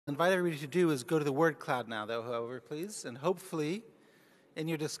invite everybody to do is go to the word cloud now, though, however, please. And hopefully, in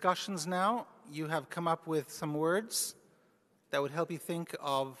your discussions now, you have come up with some words that would help you think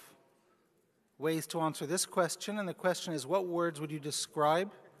of ways to answer this question. And the question is, what words would you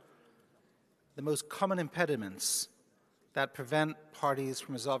describe the most common impediments that prevent parties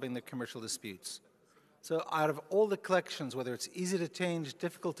from resolving their commercial disputes? So out of all the collections, whether it's easy to change,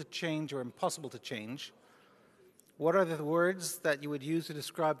 difficult to change, or impossible to change, what are the words that you would use to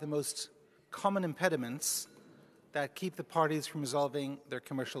describe the most common impediments that keep the parties from resolving their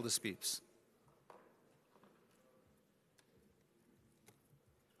commercial disputes?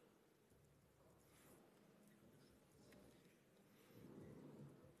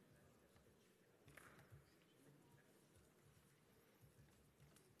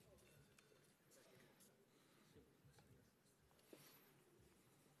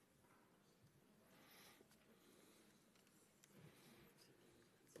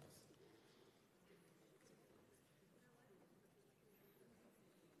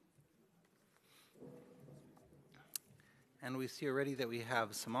 And we see already that we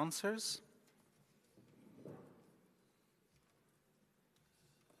have some answers.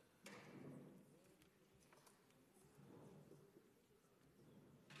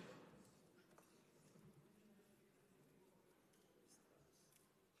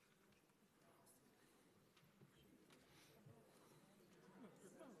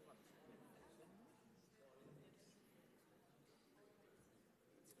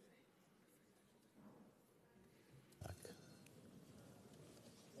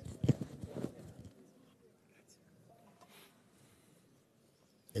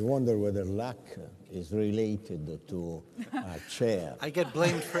 I wonder whether luck is related to a chair. I get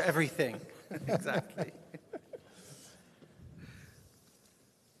blamed for everything. Exactly.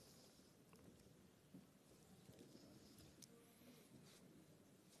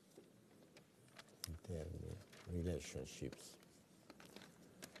 Relationships.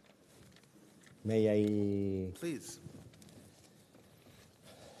 May I? Please.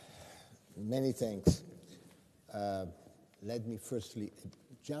 Many thanks. Let me firstly,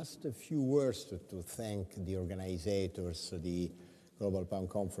 just a few words to thank the organizers, the Global PAM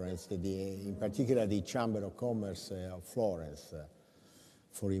Conference, in particular the Chamber of Commerce of Florence,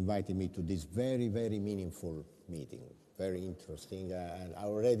 for inviting me to this very, very meaningful meeting. Very interesting. And I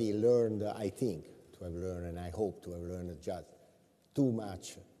already learned, I think, to have learned, and I hope to have learned just too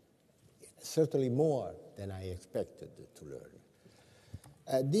much, certainly more than I expected to learn.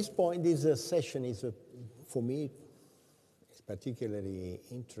 At this point, this session is, for me, particularly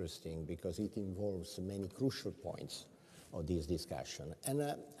interesting because it involves many crucial points of this discussion. And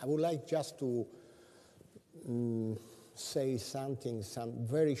I would like just to say some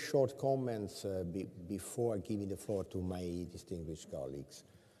very short comments before giving the floor to my distinguished colleagues.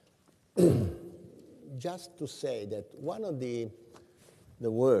 Just to say that one of the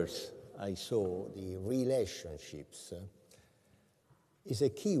words I saw, the relationships, is a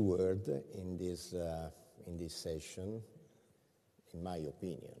key word in this session, in my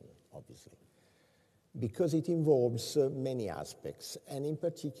opinion, obviously, because it involves many aspects, and in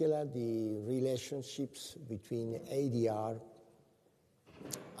particular the relationships between ADR,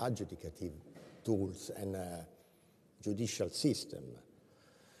 adjudicative tools, and judicial system.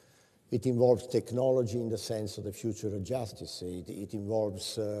 It involves technology in the sense of the future of justice. It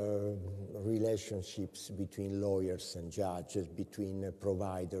involves relationships between lawyers and judges, between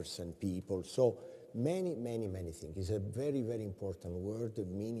providers and people. So many, many, many things. It's a very, very important word,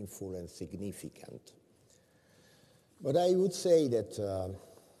 meaningful and significant. But I would say that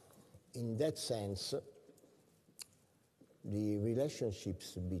in that sense, the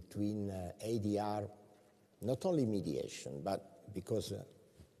relationships between ADR, not only mediation, but because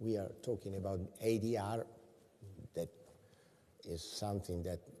we are talking about ADR, that is something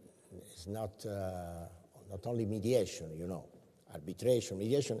that is not only mediation, you know, arbitration,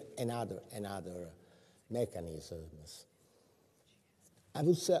 mediation, and other mechanisms. I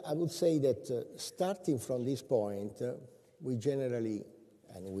would say that starting from this point, we generally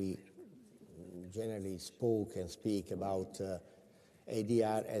spoke and speak about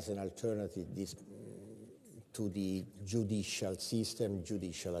ADR as an alternative to the judicial system,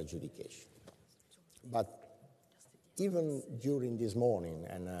 judicial adjudication. But even during this morning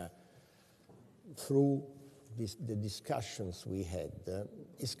and through the discussions we had,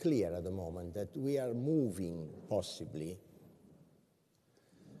 it's clear at the moment that we are moving possibly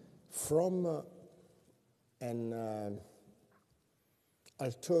from an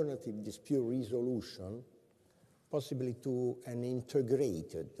alternative dispute resolution possibly to an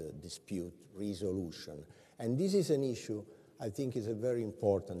integrated dispute resolution. And this is an issue I think is very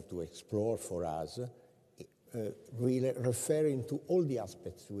important to explore for us, really referring to all the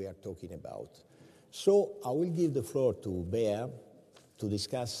aspects we are talking about. So I will give the floor to Bea to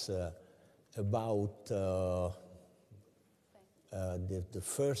discuss about the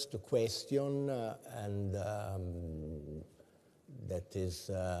first question, and that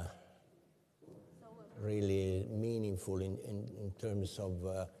is really meaningful in terms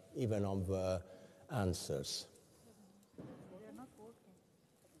of even of answers.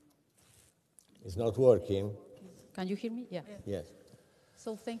 It's not working? Can you hear me? Yeah. Yes.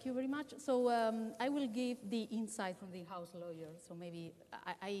 So thank you very much. So I will give the insight from the in-house lawyer. So maybe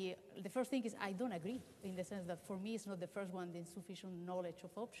the first thing is I don't agree in the sense that for me it's not the first one, the insufficient knowledge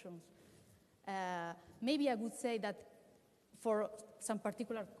of options. Maybe I would say that for some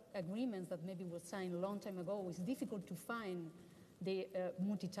particular agreements that maybe were signed a long time ago, it's difficult to find the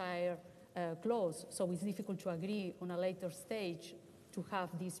multi-tier clause. So it's difficult to agree on a later stage to have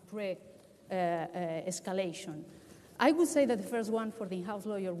this pre-escalation. I would say that the first one for the in-house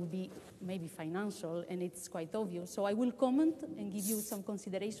lawyer would be maybe financial, and it's quite obvious. So I will comment and give you some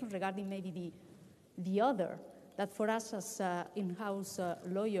consideration regarding maybe the other, that for us as in-house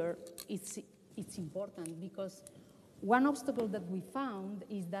lawyer, it's important because one obstacle that we find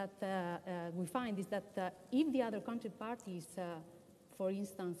is that if the other counterparty is, for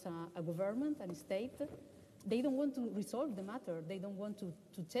instance, a government and a state, they don't want to resolve the matter. They don't want to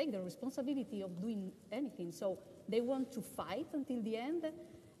take the responsibility of doing anything. So they want to fight until the end,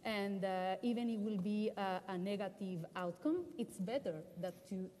 and even it will be a negative outcome, it's better that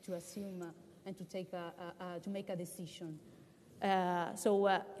to assume and to take to make a decision.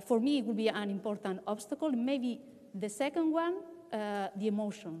 So for me, it will be an important obstacle. Maybe the second one, the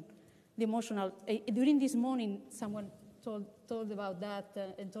emotional. During this morning, someone told about that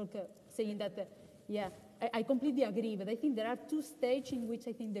and saying that, yeah, I completely agree, but I think there are two stages in which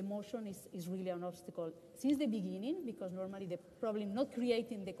I think the emotion is really an obstacle. Since the beginning, because normally the problem not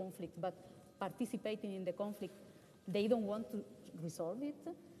creating the conflict, but participating in the conflict, they don't want to resolve it.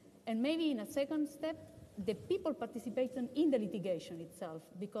 And maybe in a second step, the people participating in the litigation itself,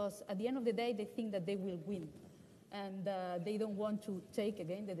 because at the end of the day, they think that they will win. And they don't want to take,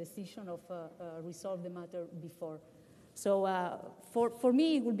 again, the decision of resolve the matter before. So for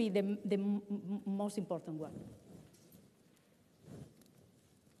me, it will be the most important one.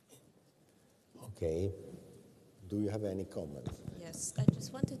 Okay. Do you have any comments? Yes, I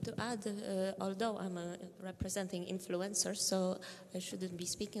just wanted to add, although I'm representing influencers, so I shouldn't be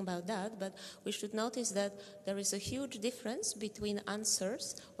speaking about that, but we should notice that there is a huge difference between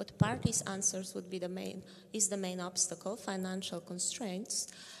answers. What parties' answers would be the main obstacle, financial constraints,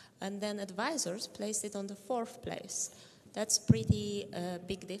 and then advisors placed it on the fourth place. That's pretty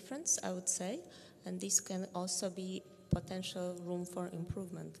big difference, I would say, and this can also be potential room for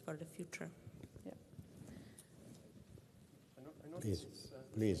improvement for the future. Yeah. Please.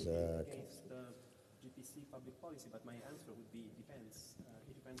 Against the GPC public policy, but my answer would be it depends.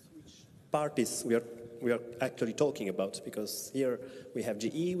 It depends which parties we are actually talking about, because here we have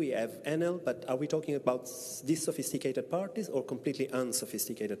GE, we have NL, but are we talking about these sophisticated parties or completely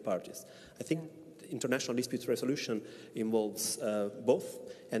unsophisticated parties? I think international dispute resolution involves both,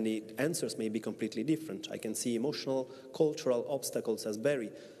 and the answers may be completely different. I can see emotional, cultural obstacles as very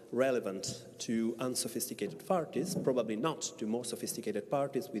relevant to unsophisticated parties, probably not to more sophisticated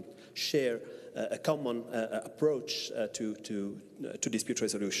parties which share a common approach to dispute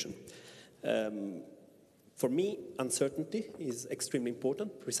resolution. For me, uncertainty is extremely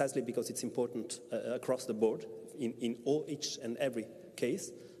important, precisely because it's important across the board in each and every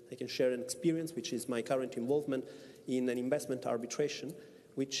case. I can share an experience, which is my current involvement in an investment arbitration,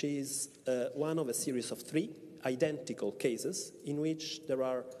 which is one of a series of 3 identical cases in which there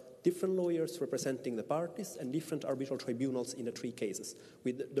are different lawyers representing the parties and different arbitral tribunals in the 3 cases,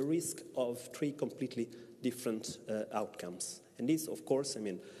 with the risk of 3 completely different outcomes. And this, of course,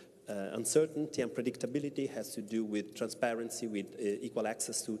 uncertainty and predictability has to do with transparency, with equal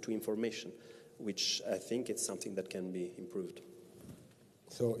access to information, which I think is something that can be improved.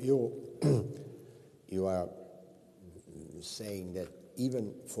 So you are saying that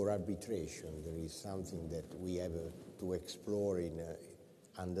even for arbitration, there is something that we have to explore in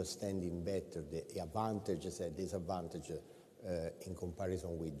understanding better the advantages and disadvantages in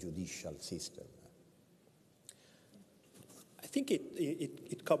comparison with judicial system. I think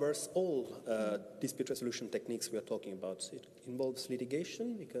it covers all dispute resolution techniques we are talking about. It involves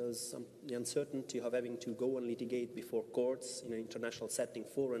litigation because the uncertainty of having to go and litigate before courts in an international setting,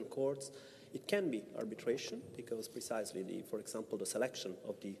 foreign courts. It can be arbitration because precisely, for example, the selection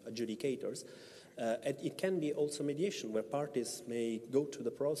of the adjudicators And it can be also mediation, where parties may go to the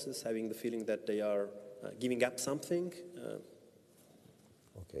process having the feeling that they are giving up something.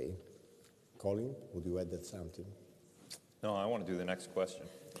 Okay. Colin, would you add something? No, I want to do the next question.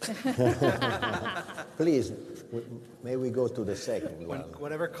 Please, may we go to the second one?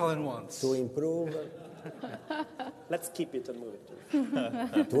 Whatever Colin wants. To improve, Let's keep it and move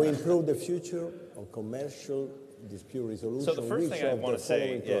it. to improve the future of commercial dispute resolution. So the first which thing I of want the to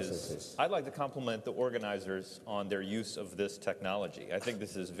say following is processes? I'd like to compliment the organizers on their use of this technology. I think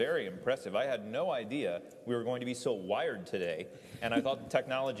this is very impressive. I had no idea we were going to be so wired today, and I thought the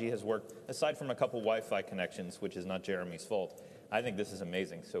technology has worked, aside from a couple Wi-Fi connections, which is not Jeremy's fault. I think this is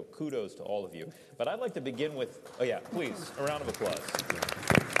amazing, so kudos to all of you. But I'd like to begin with, oh yeah, please, a round of applause.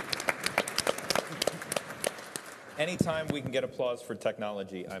 Anytime we can get applause for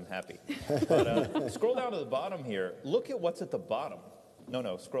technology, I'm happy. But scroll down to the bottom here. Look at what's at the bottom.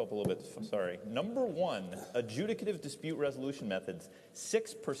 No, scroll up a little bit, sorry. Number 1, adjudicative dispute resolution methods,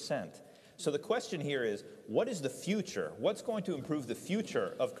 6%. So the question here is, what is the future? What's going to improve the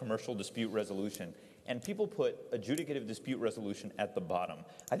future of commercial dispute resolution? And people put adjudicative dispute resolution at the bottom.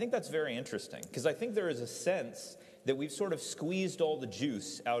 I think that's very interesting, because I think there is a sense that we've sort of squeezed all the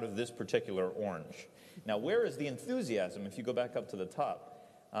juice out of this particular orange. Now, where is the enthusiasm? If you go back up to the top,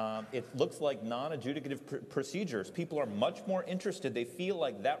 it looks like non-adjudicative procedures. People are much more interested. They feel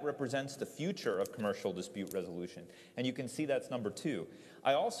like that represents the future of commercial dispute resolution. And you can see that's number 2.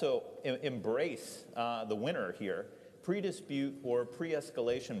 I also embrace the winner here, pre-dispute or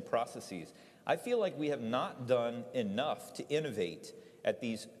pre-escalation processes. I feel like we have not done enough to innovate at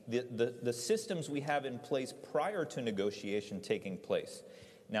the systems we have in place prior to negotiation taking place.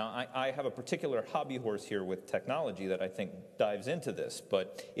 Now, I have a particular hobby horse here with technology that I think dives into this,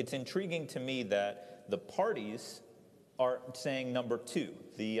 but it's intriguing to me that the parties are saying number 2,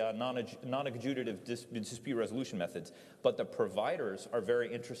 the non-adjudicative dispute resolution methods, but the providers are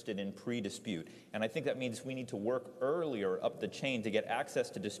very interested in pre-dispute. And I think that means we need to work earlier up the chain to get access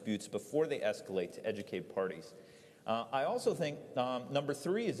to disputes before they escalate to educate parties. I also think number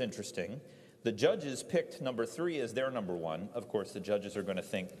 3 is interesting. The judges picked number 3 as their number 1. Of course, the judges are going to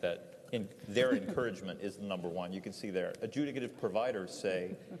think that their encouragement is the number 1. You can see there. Adjudicative providers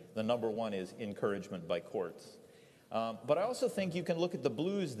say the number 1 is encouragement by courts. But I also think you can look at the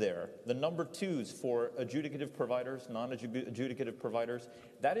blues there, the number 2s for adjudicative providers, non-adjudicative providers.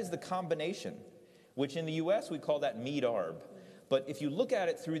 That is the combination, which in the U.S. we call that mead-arb. But if you look at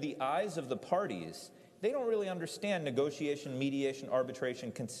it through the eyes of the parties, they don't really understand negotiation, mediation,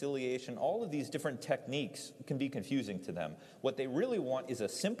 arbitration, conciliation. All of these different techniques can be confusing to them. What they really want is a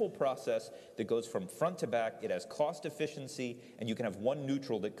simple process that goes from front to back. It has cost efficiency, and you can have one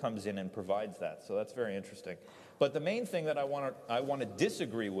neutral that comes in and provides that. So that's very interesting. But the main thing that I want to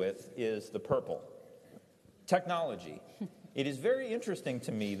disagree with is the purple. Technology. It is very interesting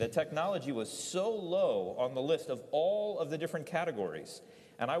to me that technology was so low on the list of all of the different categories.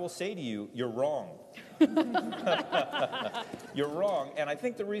 And I will say to you, you're wrong. You're wrong, and I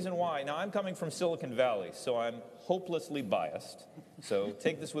think the reason why, now I'm coming from Silicon Valley, so I'm hopelessly biased, so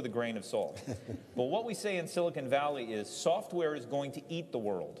take this with a grain of salt. But what we say in Silicon Valley is software is going to eat the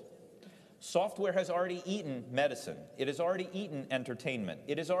world. Software has already eaten medicine. It has already eaten entertainment.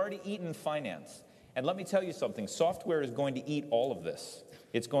 It has already eaten finance. And let me tell you something, software is going to eat all of this.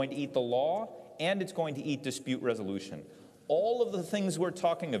 It's going to eat the law, and it's going to eat dispute resolution. All of the things we're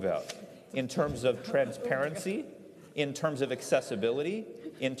talking about in terms of transparency, in terms of accessibility,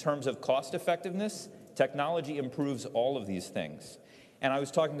 in terms of cost effectiveness, technology improves all of these things. And I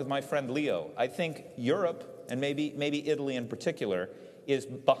was talking with my friend Leo. I think Europe, and maybe Italy in particular, is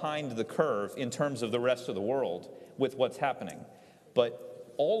behind the curve in terms of the rest of the world with what's happening.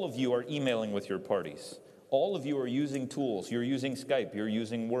 But all of you are emailing with your parties. All of you are using tools. You're using Skype, you're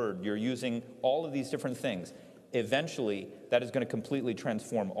using Word, you're using all of these different things. Eventually, that is going to completely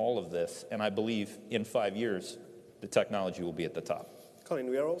transform all of this, and I believe in 5 years, the technology will be at the top. Colin,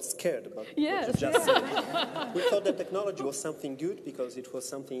 we are all scared about what you just said. We thought that technology was something good because it was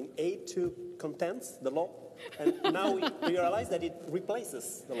something aid to contents, the law, and now we realize that it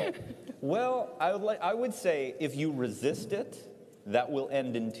replaces the law. Well, I would say if you resist it, that will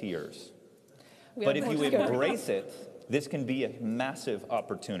end in tears. But if you embrace it, this can be a massive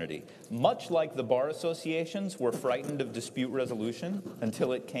opportunity. Much like the bar associations were frightened of dispute resolution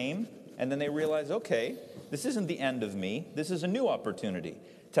until it came, and then they realized, okay, this isn't the end of me. This is a new opportunity.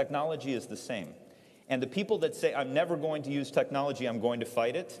 Technology is the same. And the people that say, I'm never going to use technology, I'm going to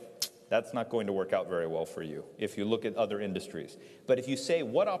fight it, that's not going to work out very well for you if you look at other industries. But if you say,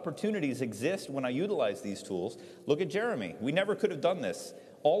 what opportunities exist when I utilize these tools, look at Jeremy. We never could have done this.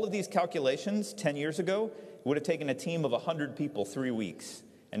 All of these calculations 10 years ago would have taken a team of 100 people 3 weeks,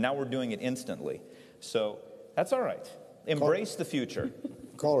 and now we're doing it instantly. So that's all right. Embrace the future.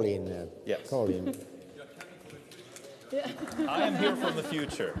 Colin. Yes. Colin. I am here from the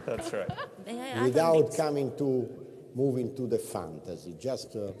future. That's right. Without moving to the fantasy,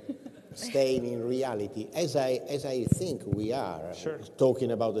 just staying in reality, as I think we are,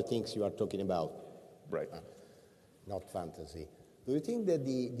 talking about the things you are talking about. Right. Not fantasy. Do you think that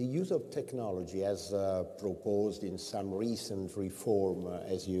the use of technology, as proposed in some recent reform,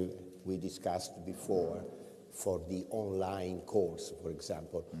 as we discussed before, for the online course, for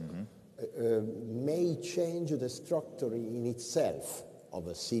example, may change the structure in itself of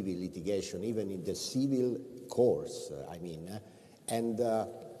a civil litigation, even in the civil course, and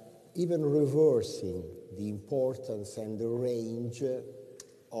even reversing the importance and the range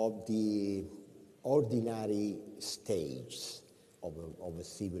of the ordinary stages of a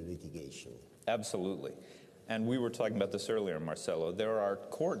civil litigation. Absolutely. And we were talking about this earlier, Marcelo. There are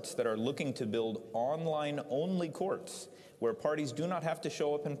courts that are looking to build online-only courts where parties do not have to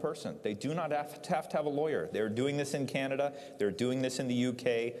show up in person. They do not have to have a lawyer. They're doing this in Canada. They're doing this in the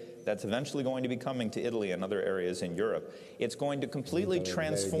UK. That's eventually going to be coming to Italy and other areas in Europe. It's going to completely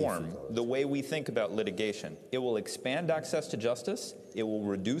transform the way we think about litigation. It will expand access to justice, it will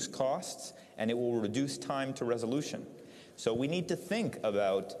reduce costs, and it will reduce time to resolution. So we need to think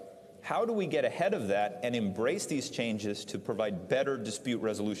about how do we get ahead of that and embrace these changes to provide better dispute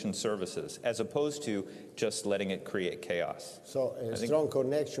resolution services, as opposed to just letting it create chaos? So a strong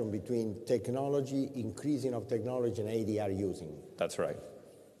connection between technology, increasing of technology, and ADR using. That's right.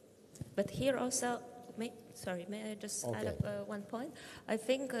 But here also, may I just add up one point? I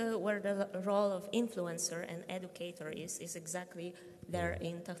think where the role of influencer and educator is exactly there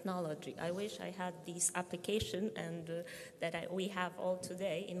in technology. I wish I had this application and that we have all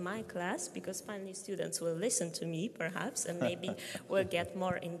today in my class, because finally students will listen to me perhaps and maybe will get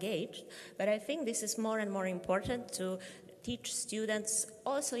more engaged. But I think this is more and more important to teach students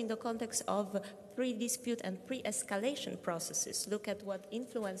also in the context of pre-dispute and pre-escalation processes. Look at what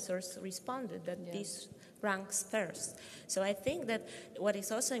influencers responded, that this ranks first. So I think that what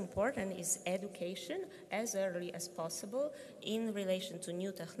is also important is education as early as possible in relation to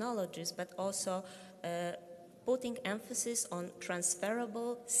new technologies, but also putting emphasis on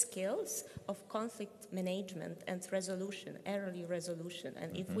transferable skills of conflict management and resolution, early resolution.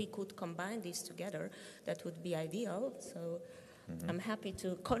 And if we could combine these together, that would be ideal. So I'm happy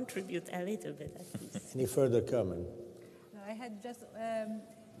to contribute a little bit at least. Any further comment? No, I had just,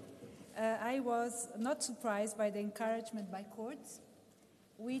 I was not surprised by the encouragement by courts,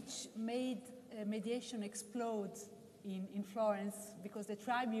 which made mediation explode in Florence, because the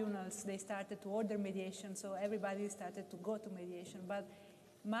tribunals, they started to order mediation, so everybody started to go to mediation. But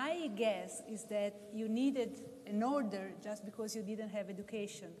my guess is that you needed an order just because you didn't have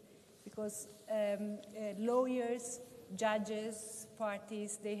education, because lawyers, judges,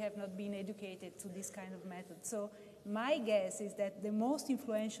 parties, they have not been educated to this kind of method. So my guess is that the most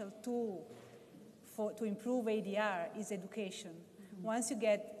influential tool to improve ADR is education. Once you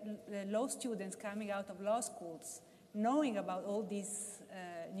get law students coming out of law schools knowing about all these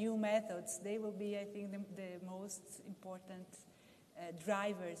new methods, they will be, I think, the most important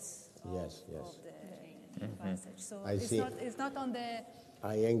drivers of the passage. So it's not on the...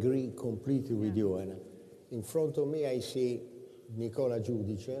 I agree completely with you. And in front of me, I see Nicola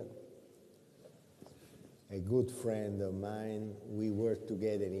Giudice, a good friend of mine. We worked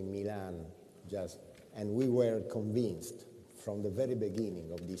together in Milan, and we were convinced from the very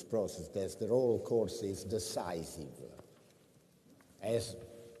beginning of this process that the role of course is decisive, as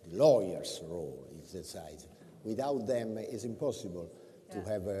the lawyer's role is decisive. Without them, it's impossible to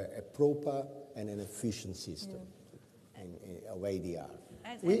have a proper and an efficient system of ADR.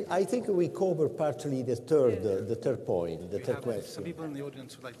 I think we covered partly the third point, the third question. Some people in the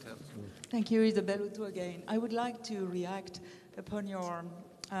audience would like to have. Thank you, Isabel Uto again. I would like to react upon your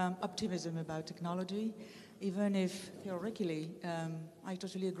optimism about technology, even if theoretically I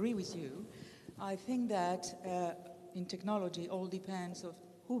totally agree with you. I think that in technology all depends of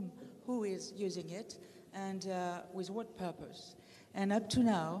who is using it and with what purpose. And up to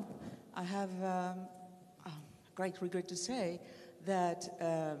now, I have great regret to say that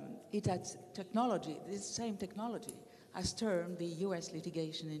this same technology has turned the US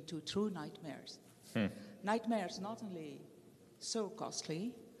litigation into true nightmares. Nightmares not only so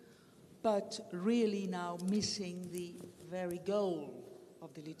costly, but really now missing the very goal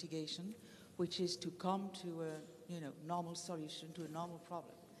of the litigation, which is to come to a normal solution to a normal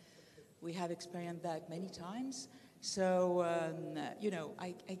problem. We have experienced that many times, So,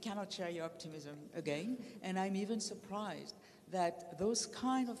 I cannot share your optimism again, and I'm even surprised that those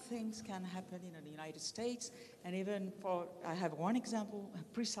kind of things can happen in the United States, and even I have one example, a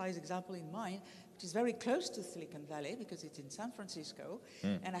precise example in mind, which is very close to Silicon Valley because it's in San Francisco,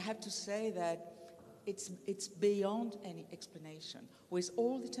 and I have to say that it's beyond any explanation, with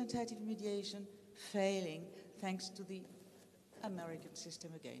all the tentative mediation failing thanks to the American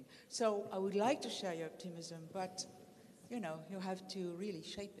system again. So I would like to share your optimism, but you have to really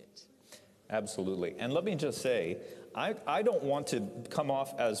shape it. Absolutely. And let me just say, I don't want to come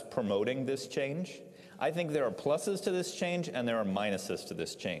off as promoting this change. I think there are pluses to this change and there are minuses to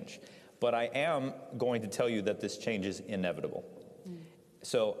this change. But I am going to tell you that this change is inevitable.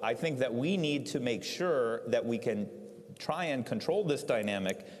 So I think that we need to make sure that we can try and control this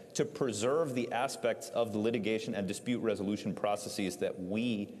dynamic to preserve the aspects of the litigation and dispute resolution processes that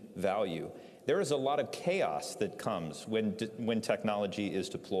we value. There is a lot of chaos that comes when technology is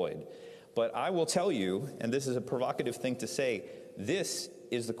deployed. But I will tell you, and this is a provocative thing to say, this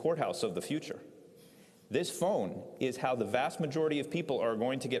is the courthouse of the future. This phone is how the vast majority of people are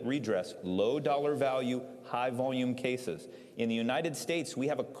going to get redress, low dollar value, high volume cases. In the United States, we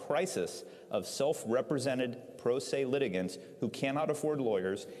have a crisis of self-represented pro se litigants who cannot afford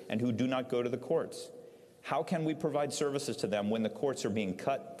lawyers and who do not go to the courts. How can we provide services to them when the courts are being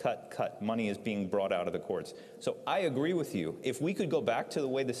cut, money is being brought out of the courts? So I agree with you. If we could go back to the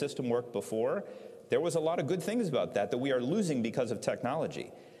way the system worked before, there was a lot of good things about that we are losing because of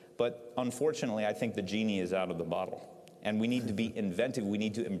technology. But unfortunately, I think the genie is out of the bottle. And we need to be inventive. We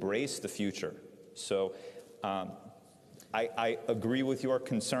need to embrace the future. So I agree with your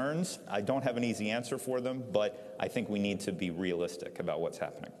concerns. I don't have an easy answer for them, but I think we need to be realistic about what's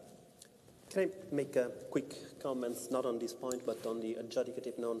happening. Can I make quick comments, not on this point, but on the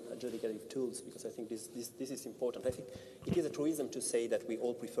adjudicative, non-adjudicative tools, because I think this is important. I think it is a truism to say that we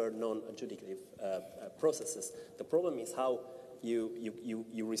all prefer non-adjudicative processes. The problem is how you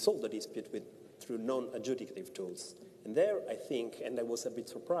resolve the dispute through non-adjudicative tools. And there, I think, and I was a bit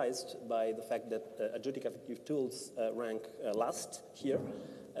surprised by the fact that adjudicative tools rank last here,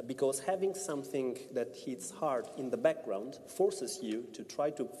 because having something that hits hard in the background forces you to try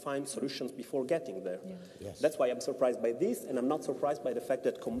to find solutions before getting there. Yeah. Yes. That's why I'm surprised by this, and I'm not surprised by the fact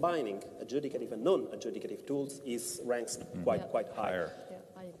that combining adjudicative and non-adjudicative tools ranks quite higher. Yeah,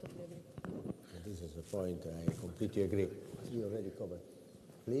 I totally agree. This is the point. I completely agree. You already covered.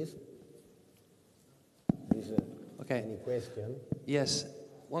 Please. Any question? Yes.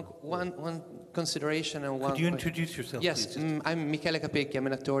 One consideration and one... Could you introduce yourself, yes, please? I'm Michele Capecchi. I'm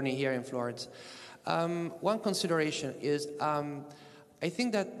an attorney here in Florence. One consideration is I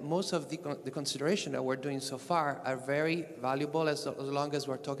think that most of the consideration that we're doing so far are very valuable as long as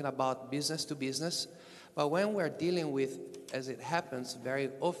we're talking about business to business. But when we're dealing with, as it happens very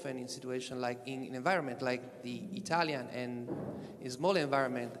often in situations like in an environment like the Italian and a small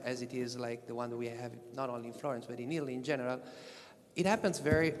environment as it is like the one that we have not only in Florence but in Italy in general, it happens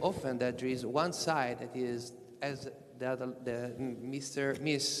very often that there is one side that is, as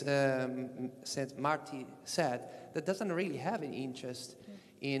Miss St. Marty said, that doesn't really have any interest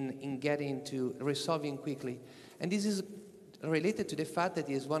in getting to resolving quickly. And this is related to the fact that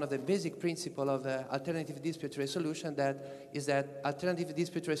it is one of the basic principles of alternative dispute resolution, that is that alternative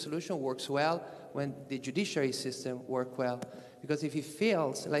dispute resolution works well when the judiciary system works well. Because if it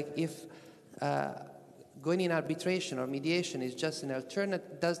fails, like if going in arbitration or mediation is just an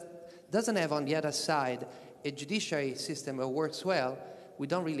alternative, doesn't have on the other side a judiciary system that works well, we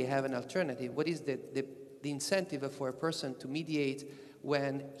don't really have an alternative. What is the incentive for a person to mediate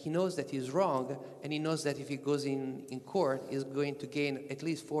when he knows that he's wrong and he knows that if he goes in court, he's going to gain at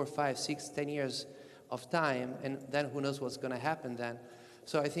least 4, 5, 6, 10 years of time, and then who knows what's going to happen then.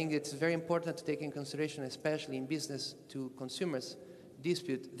 So I think it's very important to take in consideration, especially in business to consumers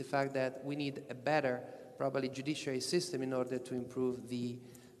dispute, the fact that we need a better, probably judiciary system in order to improve the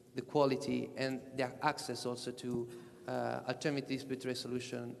quality and the access also to alternative dispute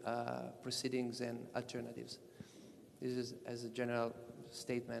resolution proceedings and alternatives. This is as a general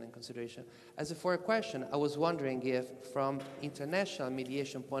statement and consideration. As for a question, I was wondering if, from international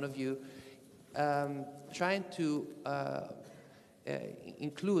mediation point of view, trying to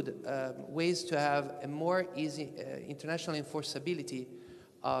include ways to have a more easy international enforceability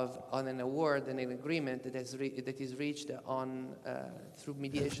on an award and an agreement that is reached through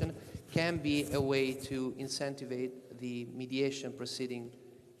mediation can be a way to incentivize the mediation proceeding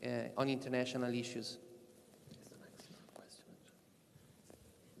on international issues.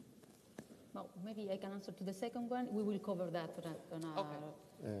 Well, maybe I can answer to the second one. We will cover that on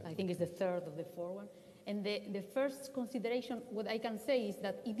I think it's the third of the fourth one. And the first consideration, what I can say is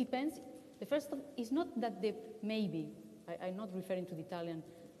that it depends. The first is not that maybe, I'm not referring to the Italian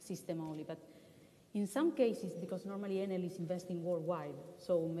system only, but in some cases, because normally Enel is investing worldwide,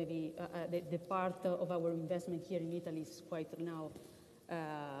 so maybe the part of our investment here in Italy is quite now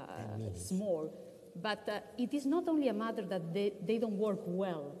small. But it is not only a matter that they don't work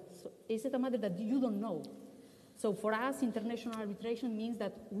well, so it's a matter that you don't know. So for us, international arbitration means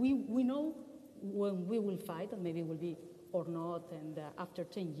that we know when we will fight, and maybe it will be or not, and after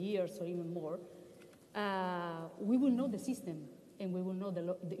 10 years or even more, we will know the system. And we will know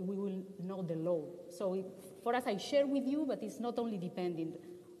the law. So for us, I share with you, but it's not only depending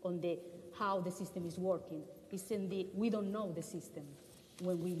on how the system is working. It's we don't know the system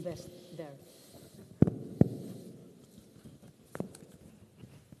when we invest there.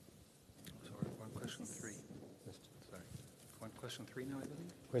 Sorry, one question three. Sorry, one question three now, I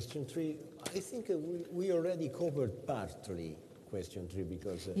believe. Question 3, I think we already covered partly question 3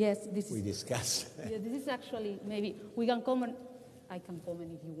 because yes, we discussed. Yeah, this is actually, maybe we can comment. I can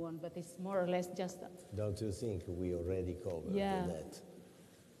comment if you want, but it's more or less just that. Don't you think we already covered that?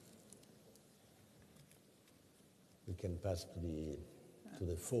 We can pass to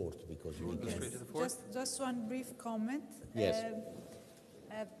the fourth because we can. Straight to the fourth? Just one brief comment. Yes.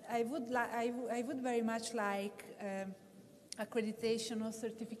 I would very much like accreditation or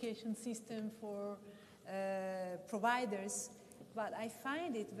certification system for providers, but I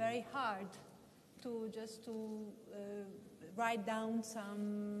find it very hard to write down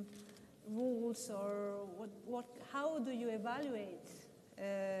some rules or how do you evaluate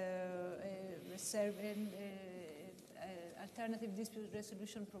alternative dispute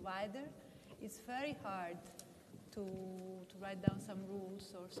resolution provider? It's very hard to write down some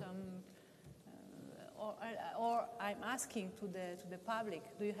rules or some, or I'm asking to the public,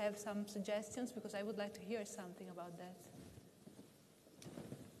 do you have some suggestions? Because I would like to hear something about that.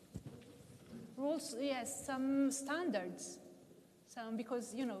 Rules, yes, some standards.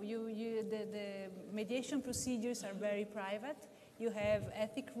 Because the mediation procedures are very private. You have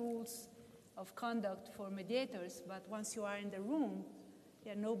ethic rules of conduct for mediators, but once you are in the room,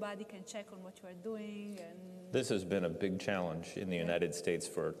 nobody can check on what you are doing. And this has been a big challenge in the United States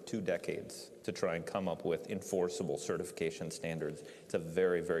for 2 decades to try and come up with enforceable certification standards. It's a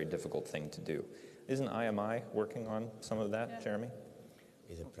very, very difficult thing to do. Isn't IMI working on some of that, Jeremy?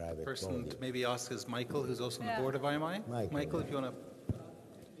 Is a private person body. to maybe ask is Michael, who's also on the board of IMI. Michael, if you want to.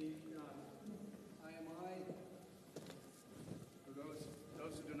 IMI, for those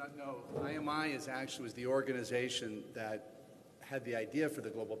who do not know, IMI was the organization that had the idea for the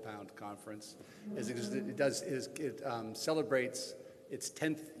Global Pound Conference. It celebrates its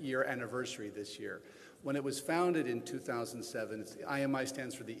 10th year anniversary this year. When it was founded in 2007, IMI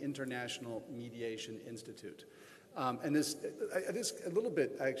stands for the International Mediation Institute. And this a little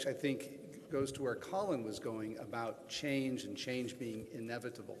bit, actually, I think, goes to where Colin was going about change and change being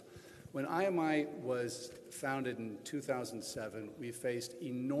inevitable. When IMI was founded in 2007, we faced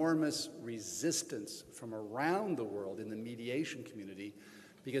enormous resistance from around the world in the mediation community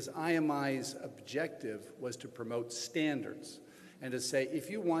because IMI's objective was to promote standards and to say, if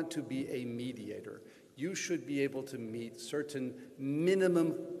you want to be a mediator, you should be able to meet certain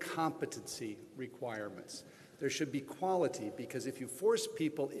minimum competency requirements. There should be quality, because if you force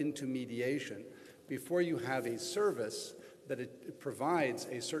people into mediation before you have a service that it provides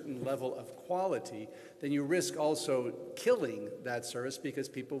a certain level of quality, then you risk also killing that service because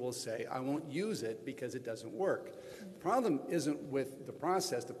people will say, I won't use it because it doesn't work. The problem isn't with the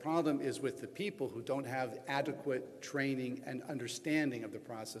process. The problem is with the people who don't have adequate training and understanding of the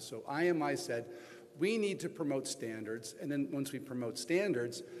process. So IMI said, we need to promote standards, and then once we promote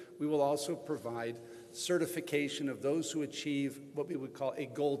standards, we will also provide certification of those who achieve what we would call a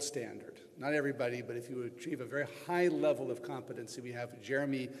gold standard. Not everybody, but if you achieve a very high level of competency, we have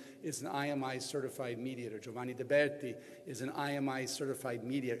Jeremy is an IMI certified mediator. Giovanni De Berti is an IMI certified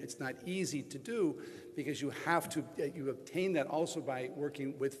mediator. It's not easy to do because you obtain that also by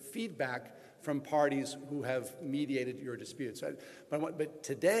working with feedback from parties who have mediated your disputes. But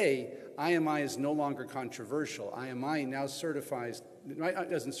today, IMI is no longer controversial. IMI now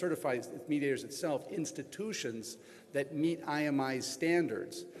doesn't certify mediators itself, institutions that meet IMI's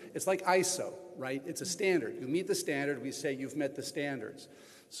standards. It's like ISO, right? It's a standard. You meet the standard, we say you've met the standards.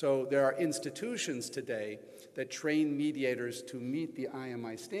 So there are institutions today that train mediators to meet the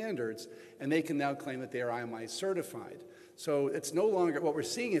IMI standards, and they can now claim that they are IMI certified. So it's no longer what we're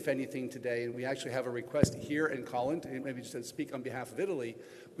seeing, if anything, today, and we actually have a request here in Colin, maybe just to speak on behalf of Italy.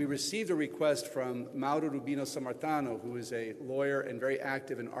 We received a request from Mauro Rubino Sammartano, who is a lawyer and very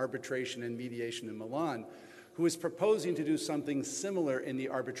active in arbitration and mediation in Milan, who is proposing to do something similar in the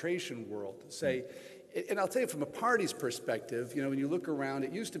arbitration world. Say, and I'll tell you from a party's perspective, when you look around,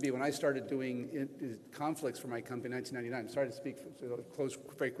 it used to be when I started doing conflicts for my company in 1999, I'm sorry to speak, close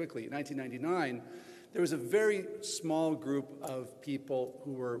very quickly, in 1999, there was a very small group of people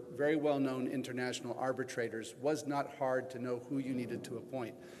who were very well-known international arbitrators. It was not hard to know who you needed to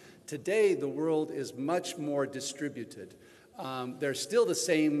appoint. Today, the world is much more distributed. They're still the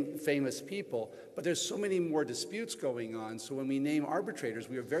same famous people, but there's so many more disputes going on. So when we name arbitrators,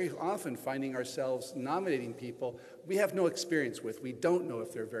 we are very often finding ourselves nominating people we have no experience with. We don't know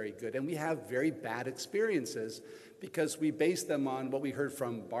if they're very good, and we have very bad experiences because we base them on what we heard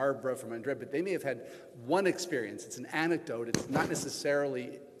from Barbara, from Andrea, but they may have had one experience. It's an anecdote. It's not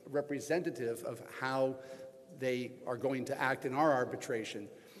necessarily representative of how they are going to act in our arbitration.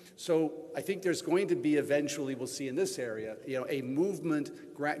 So I think there's going to be eventually, we'll see in this area, a movement,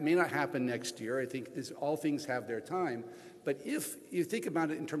 may not happen next year. I think all things have their time. But if you think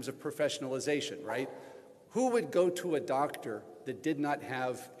about it in terms of professionalization, right? Who would go to a doctor that did not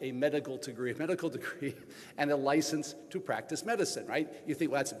have a medical degree and a license to practice medicine, right? You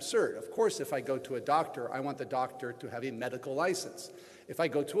think, well, that's absurd. Of course, if I go to a doctor, I want the doctor to have a medical license. If I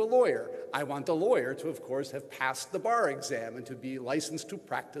go to a lawyer, I want the lawyer to, of course, have passed the bar exam and to be licensed to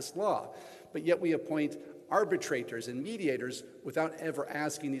practice law. But yet we appoint arbitrators and mediators without ever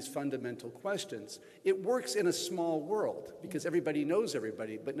asking these fundamental questions. It works in a small world because everybody knows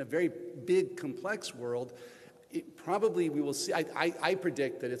everybody, but in a very big, complex world, probably we will see, I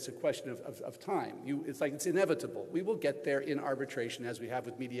predict that it's a question of time. It's inevitable. We will get there in arbitration as we have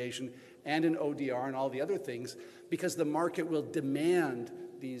with mediation and in ODR and all the other things because the market will demand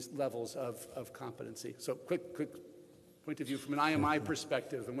these levels of competency. So quick point of view from an IMI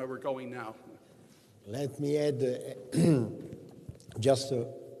perspective and where we're going now. Let me add just a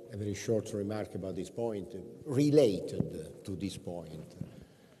very short remark about this point, related to this point.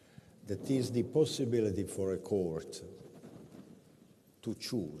 That is the possibility for a court to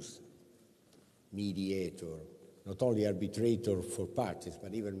choose mediator, not only arbitrator for parties,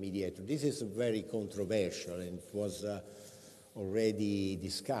 but even mediator. This is very controversial and it was already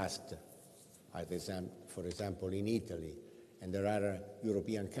discussed, for example, in Italy. And there are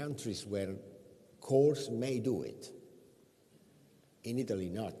European countries where courts may do it. In Italy,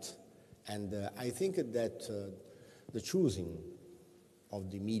 not. And I think that the choosing of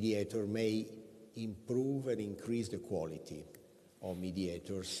the mediator may improve and increase the quality of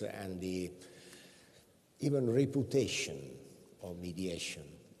mediators and the even reputation of mediation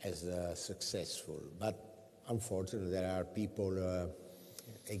as successful. But unfortunately, there are people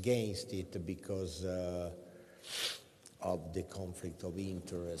against it because of the conflict of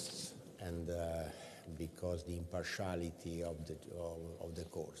interests and because the impartiality of the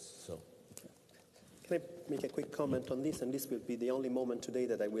courts. So. Can I make a quick comment on this? And this will be the only moment today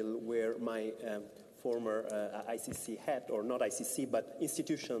that I will wear my former ICC hat, or not ICC, but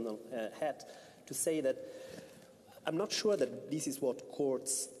institutional hat, to say that I'm not sure that this is what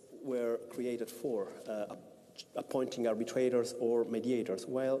courts were created for, appointing arbitrators or mediators.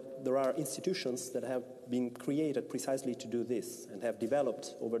 Well, there are institutions that have been created precisely to do this and have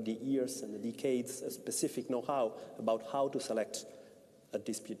developed over the years and the decades a specific know-how about how to select a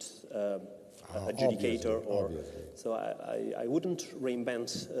dispute adjudicator. Obviously. So I wouldn't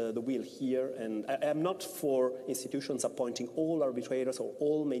reinvent the wheel here, and I am not for institutions appointing all arbitrators or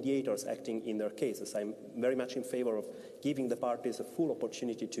all mediators acting in their cases. I'm very much in favor of giving the parties a full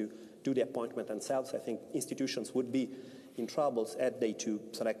opportunity to do the appointment themselves. I think institutions would be in troubles had they to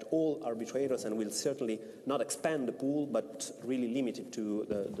select all arbitrators, and will certainly not expand the pool, but really limit it to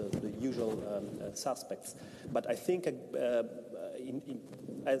the usual suspects. But I think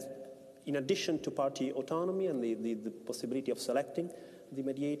in addition to party autonomy and the possibility of selecting the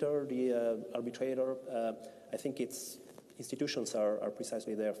mediator, the arbitrator, I think institutions are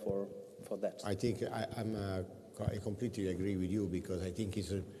precisely there for that. I think I completely agree with you, because I think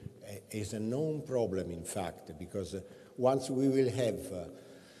it's a known problem, in fact, because once we will have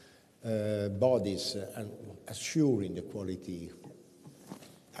bodies assuring the quality,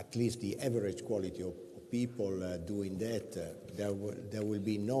 at least the average quality of people doing that, there will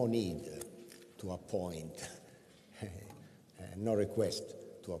be no need to appoint, no request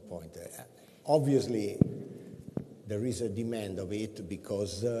to appoint. Obviously, there is a demand of it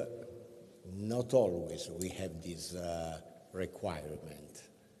because not always we have this requirement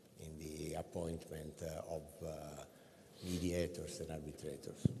in the appointment of mediators and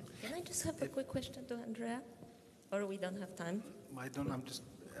arbitrators. Can I just have a quick question to Andrea? Or we don't have time? I'm just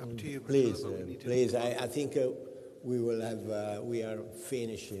up to you. Please, please. I think we will have. We are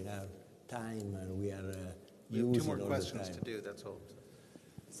finishing our time, and we are using two more all questions the to time. do. That's all.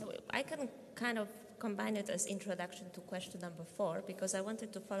 So I can kind of combine it as introduction to question number 4 because I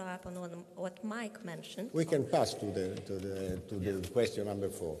wanted to follow up on what Mike mentioned. We can pass to the question number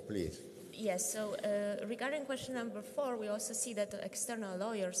 4, please. Yes, so regarding question number 4, we also see that the external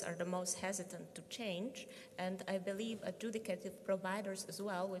lawyers are the most hesitant to change, and I believe adjudicative providers as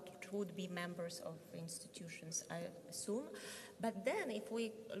well, which would be members of institutions, I assume. But then if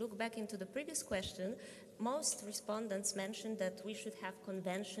we look back into the previous question, most respondents mentioned that we should have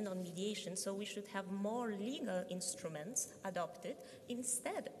convention on mediation, so we should have more legal instruments adopted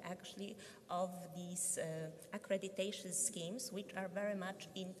instead, actually, of these accreditation schemes, which are very much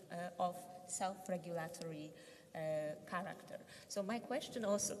of self-regulatory character. So my question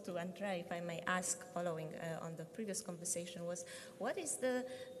also to Andrea, if I may ask, following on the previous conversation, was what is the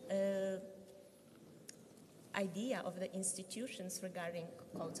idea of the institutions regarding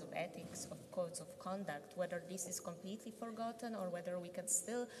codes of ethics, of codes of conduct, whether this is completely forgotten or whether we can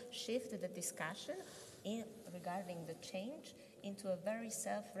still shift the discussion regarding the change into a very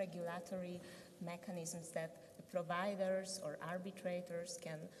self-regulatory mechanisms that the providers or arbitrators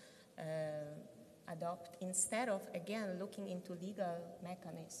can adopt instead of, again, looking into legal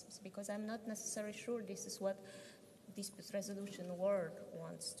mechanisms, because I'm not necessarily sure this is what dispute resolution world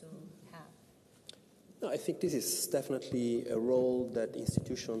wants to have. No, I think this is definitely a role that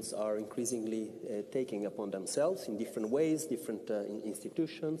institutions are increasingly taking upon themselves in different ways, different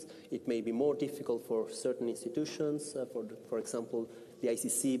institutions. It may be more difficult for certain institutions. For example, the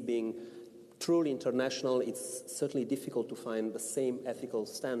ICC being truly international, it's certainly difficult to find the same ethical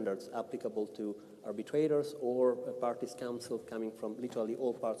standards applicable to arbitrators or a parties council coming from literally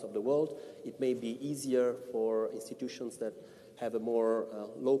all parts of the world. It may be easier for institutions that have a more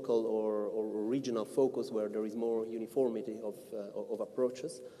local or regional focus where there is more uniformity of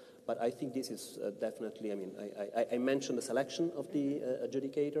approaches. But I think this is definitely, I mean, I mentioned the selection of the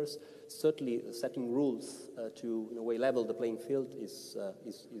adjudicators. Certainly setting rules to, in a way, level the playing field is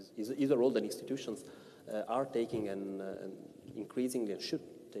a role that institutions are taking and increasingly should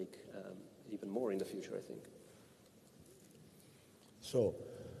take even more in the future, I think. So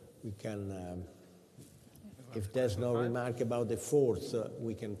we can... if there's no remark about the 4th,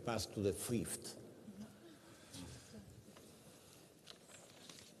 we can pass to the 5th.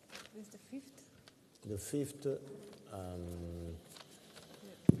 Where's the 5th? The 5th,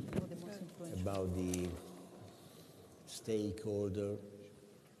 about the stakeholder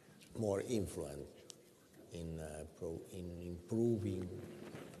more influence in improving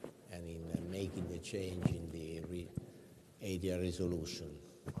and in making the change in the area resolution.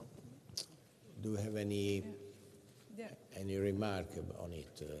 Do you have any remark on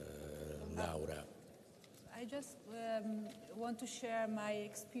it, Laura? I just want to share my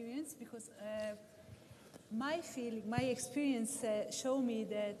experience because my experience show me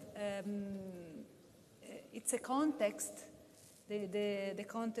that it's a context, the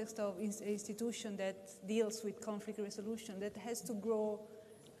context of institution that deals with conflict resolution that has to grow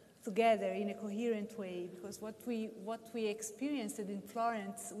together in a coherent way. Because what we experienced in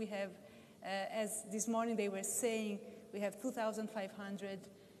Florence, we have. As this morning they were saying, we have 2,500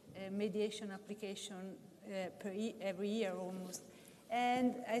 mediation application every year almost.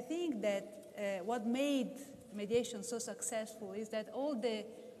 And I think that what made mediation so successful is that all the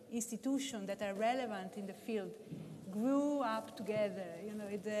institutions that are relevant in the field grew up together. You know,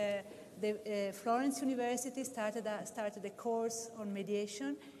 the Florence University started a course on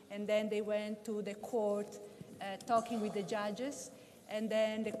mediation, and then they went to the court talking with the judges. And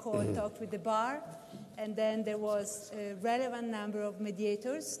then the court talked with the bar, and then there was a relevant number of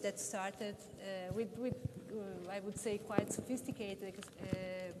mediators that started with I would say, quite sophisticated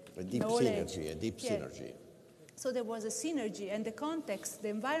a deep knowledge. Synergy. So there was a synergy, and the context, the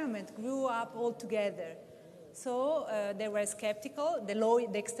environment grew up all together. So they were skeptical.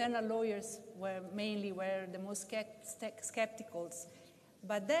 The external lawyers were the most skeptical.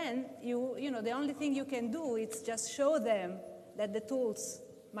 But then, you know, the only thing you can do is just show them that the tools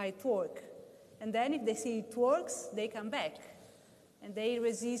might work. And then if they see it works, they come back. And they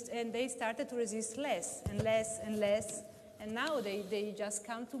resist, and they started to resist less and less and less. And now they just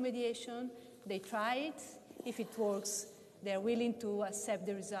come to mediation, they try it. If it works, they're willing to accept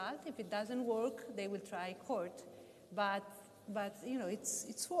the result. If it doesn't work, they will try court. But you know,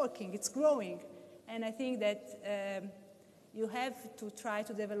 it's working, it's growing. And I think that you have to try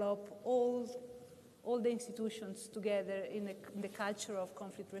to develop all all the institutions together in the culture of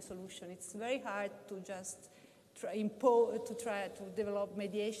conflict resolution. It's very hard to just try to develop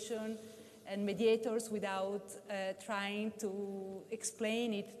mediation and mediators without trying to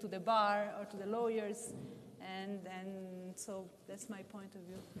explain it to the bar or to the lawyers. And so that's my point of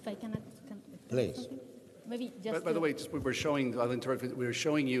view. If I can Please. Maybe just By the way, just we were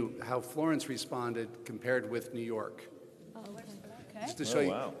showing you how Florence responded compared with New York. Okay. Just to show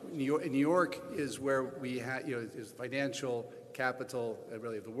you, New York is where we have, is financial capital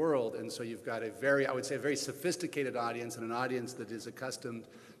really of the world, and so you've got I would say, a very sophisticated audience, and an audience that is accustomed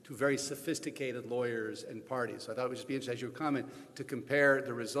to very sophisticated lawyers and parties. So I thought it would just be interesting, as your comment, to compare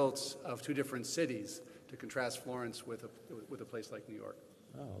the results of two different cities, to contrast Florence with a place like New York.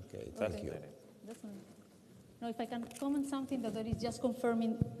 Oh, okay. Thank you. Definitely. No, if I can comment something that is just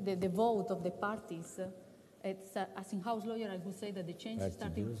confirming the vote of the parties. It's, as in-house lawyer, I would say that the change is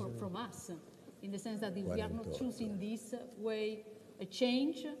starting from us, in the sense that if we are not choosing this way a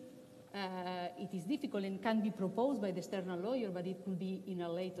change, it is difficult and can be proposed by the external lawyer, but it will be in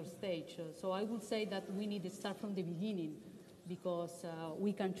a later stage. So I would say that we need to start from the beginning, because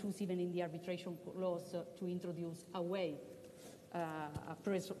we can choose even in the arbitration laws to introduce a way, a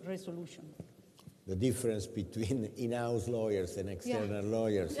resolution. The difference between in-house lawyers and external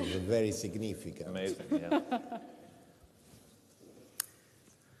lawyers is very significant. Amazing, yeah.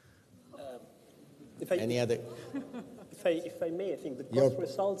 If I may, I think the cost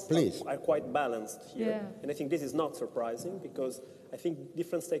results are quite balanced here. Yeah. And I think this is not surprising, because I think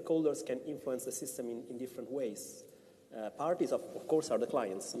different stakeholders can influence the system in different ways. Parties, of course, are the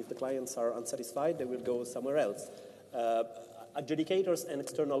clients. If the clients are unsatisfied, they will go somewhere else. Adjudicators and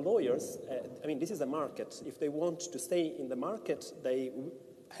external lawyers, this is a market. If they want to stay in the market, they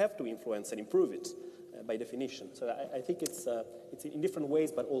have to influence and improve it by definition. So I think it's in different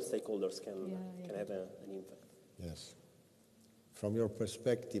ways, but all stakeholders can have an impact. Yes. From your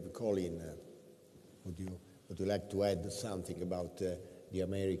perspective, Colin, would you like to add something about the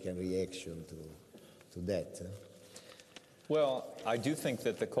American reaction to that? Well, I do think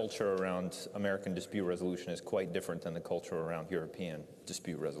that the culture around American dispute resolution is quite different than the culture around European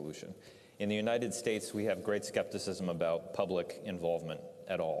dispute resolution. In the United States, we have great skepticism about public involvement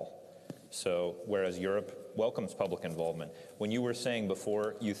at all. So, whereas Europe welcomes public involvement. When you were saying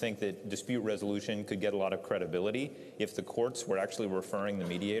before, you think that dispute resolution could get a lot of credibility if the courts were actually referring the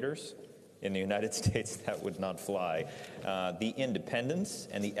mediators. In the United States, that would not fly. The independence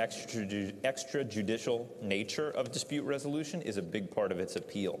and the extrajudicial nature of dispute resolution is a big part of its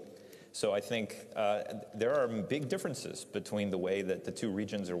appeal. So I think there are big differences between the way that the two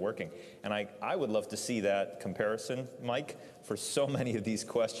regions are working. And I would love to see that comparison, Mike, for so many of these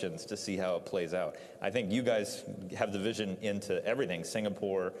questions, to see how it plays out. I think you guys have the vision into everything,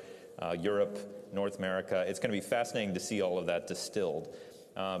 Singapore, Europe, North America. It's going to be fascinating to see all of that distilled.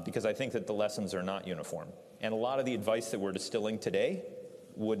 Because I think that the lessons are not uniform. And a lot of the advice that we're distilling today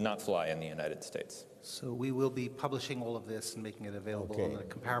would not fly in the United States. So we will be publishing all of this and making it available on a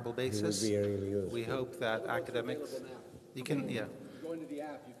comparable basis. It will be really useful. We hope that academics... You can, You go into the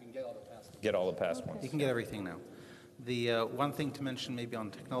app, you can get all the past ones. Get all the past ones. You can get everything now. The one thing to mention maybe on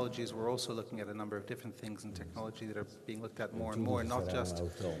technology is we're also looking at a number of different things in technology that are being looked at more and more, not just,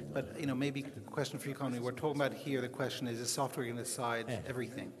 but maybe a question for you, Connie. We're talking about here, the question is software going to decide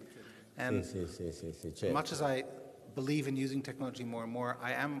everything? And much as I believe in using technology more and more,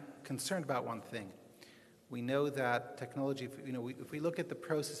 I am concerned about one thing. We know that technology, if we look at the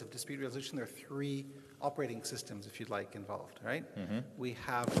process of dispute resolution, there are three operating systems, if you'd like, involved, right? Mm-hmm. We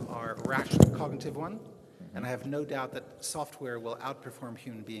have our rational cognitive one, and I have no doubt that software will outperform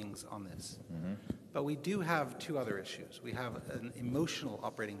human beings on this. Mm-hmm. But we do have two other issues. We have an emotional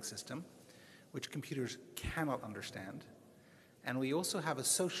operating system, which computers cannot understand. And we also have a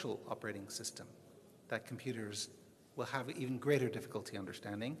social operating system that computers will have even greater difficulty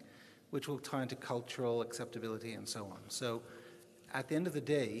understanding, which will tie into cultural acceptability and so on. So at the end of the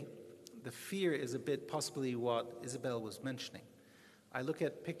day, the fear is a bit possibly what Isabel was mentioning. I look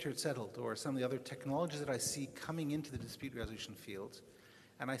at Pictured Settled or some of the other technologies that I see coming into the dispute resolution field,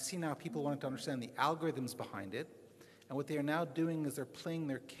 and I see now people wanting to understand the algorithms behind it, and what they are now doing is they're playing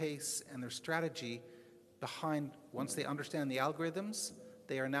their case and their strategy behind, once they understand the algorithms,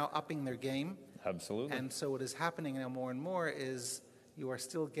 they are now upping their game. Absolutely. And so what is happening now more and more is you are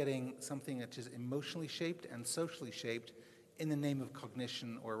still getting something that is emotionally shaped and socially shaped in the name of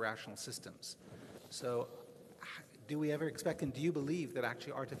cognition or rational systems. So do we ever expect, and do you believe that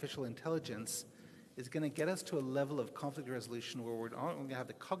actually artificial intelligence is going to get us to a level of conflict resolution where we're not only going to have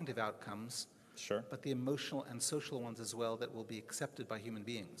the cognitive outcomes, sure, but the emotional and social ones as well that will be accepted by human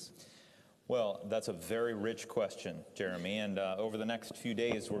beings? Well, that's a very rich question, Jeremy. And over the next few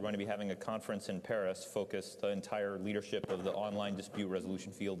days, we're going to be having a conference in Paris focused, the entire leadership of the online dispute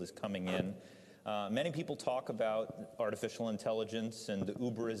resolution field is coming in. Many people talk about artificial intelligence and the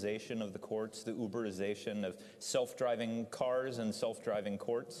Uberization of the courts, the Uberization of self-driving cars and self-driving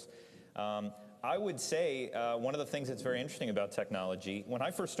courts. I would say one of the things that's very interesting about technology, when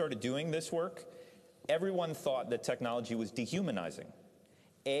I first started doing this work, everyone thought that technology was dehumanizing.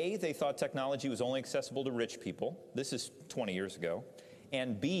 A, they thought technology was only accessible to rich people. This is 20 years ago.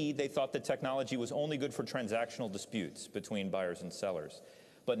 And B, they thought that technology was only good for transactional disputes between buyers and sellers.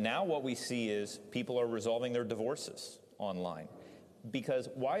 But now what we see is people are resolving their divorces online. Because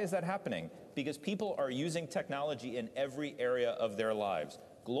why is that happening? Because people are using technology in every area of their lives.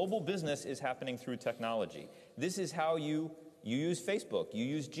 Global business is happening through technology. This is how you use Facebook, you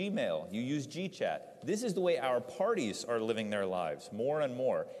use Gmail, you use GChat. This is the way our parties are living their lives, more and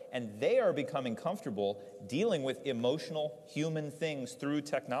more. And they are becoming comfortable dealing with emotional human things through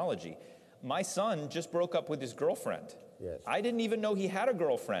technology. My son just broke up with his girlfriend. Yes. I didn't even know he had a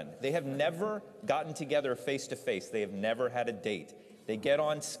girlfriend. They have never gotten together face to face. They have never had a date. They get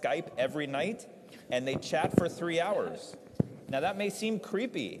on Skype every night and they chat for 3 hours. Now that may seem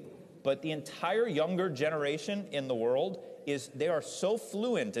creepy, but the entire younger generation in the world they are so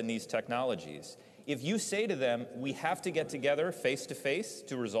fluent in these technologies. If you say to them, we have to get together face to face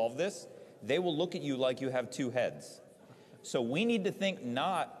to resolve this, they will look at you like you have two heads. So we need to think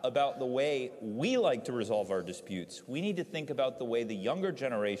not about the way we like to resolve our disputes. We need to think about the way the younger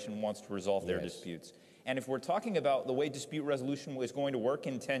generation wants to resolve their disputes. And if we're talking about the way dispute resolution is going to work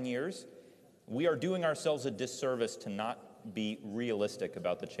in 10 years, we are doing ourselves a disservice to not be realistic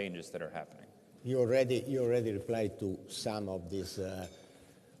about the changes that are happening. You already replied to some of this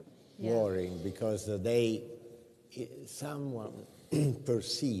worrying, because someone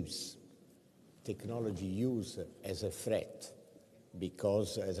perceives technology use as a threat,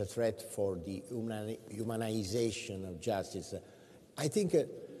 because as a threat for the humanization of justice. I think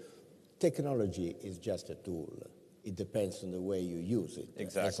technology is just a tool. It depends on the way you use it.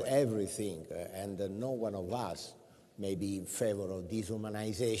 Exactly. As everything, and no one of us may be in favor of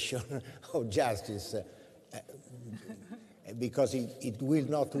dehumanization of justice, because it will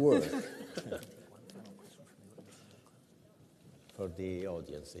not work. For the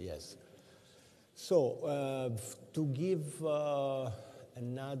audience, yes. So, to give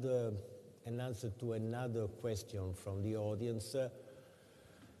an answer to another question from the audience,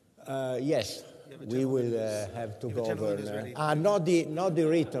 yes, we will have to go over. Not the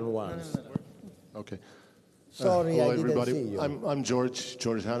written ones. Okay. Sorry, hello I didn't everybody. see you. I'm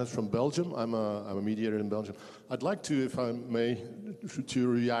George Hannes from Belgium. I'm a mediator in Belgium. I'd like to, if I may, to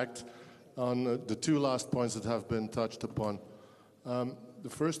react on the two last points that have been touched upon. The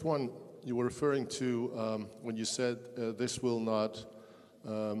first one you were referring to when you said this will not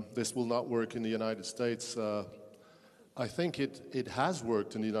work in the United States. I think it has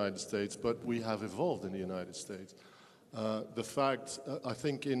worked in the United States, but we have evolved in the United States. The fact, I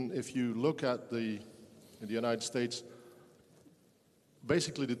think, if you look at in the United States,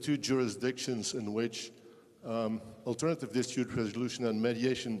 basically the two jurisdictions in which alternative dispute resolution and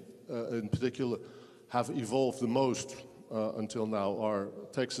mediation in particular have evolved the most until now are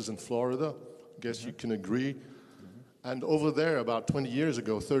Texas and Florida. I guess you can agree. And over there, about 20 years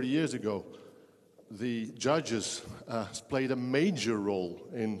ago, 30 years ago, the judges played a major role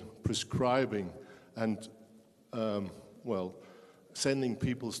in prescribing and, sending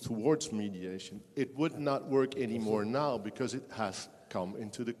people towards mediation. It would not work anymore now because it has come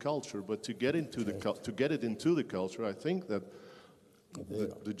into the culture. But to get it into the culture, I think that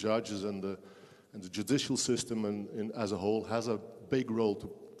the judges and the judicial system as a whole has a big role to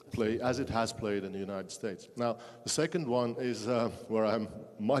play, as it has played in the United States. Now, the second one is where I'm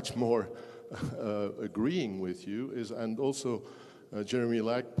much more agreeing with you and also Jeremy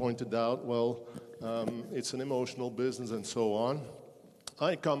Lack pointed out, it's an emotional business and so on.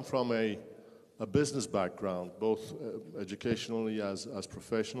 I come from a business background, both educationally as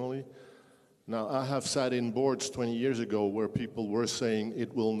professionally. Now, I have sat in boards 20 years ago where people were saying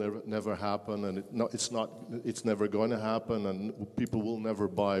it will never happen, and it's never going to happen, and people will never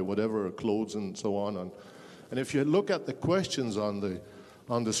buy whatever clothes and so on. And if you look at the questions on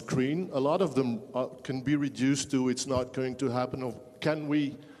the screen, a lot of them can be reduced to it's not going to happen, or can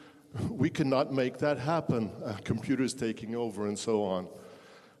we cannot make that happen, computers taking over and so on.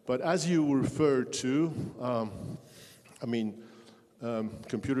 But as you referred to,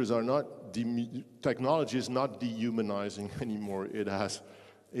 computers are not, technology is not dehumanizing anymore. It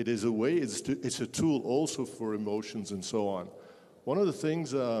is a way, it's a tool also for emotions and so on. One of the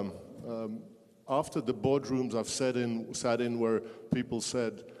things after the boardrooms I've sat in where people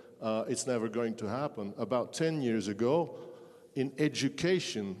said it's never going to happen, about 10 years ago, in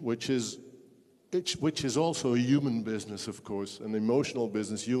education, which is also a human business, of course, an emotional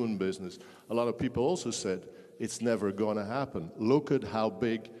business, human business, a lot of people also said it's never going to happen. Look at how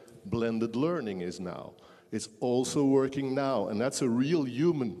big blended learning is now. It's also working now, and that's a real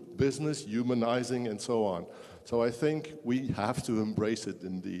human business, humanizing, and so on. So I think we have to embrace it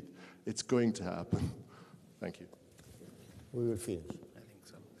indeed. It's going to happen. Thank you. We will finish. I think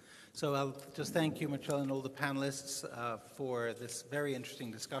so. So I'll just thank you, Michelle, and all the panelists for this very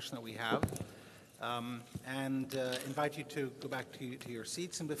interesting discussion that we have, and invite you to go back to your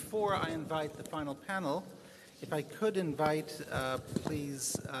seats. And before I invite the final panel, if I could invite,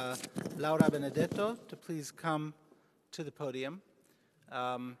 please, Laura Benedetto to please come to the podium.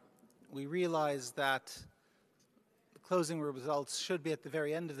 We realize that closing results should be at the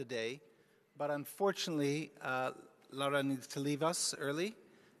very end of the day, but unfortunately, Laura needs to leave us early,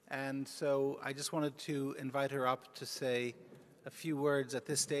 and so I just wanted to invite her up to say a few words at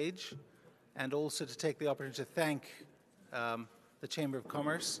this stage, and also to take the opportunity to thank the Chamber of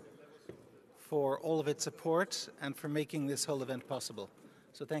Commerce for all of its support and for making this whole event possible.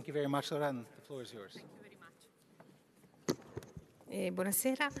 So thank you very much, Laura, and the floor is yours. Thank you very much.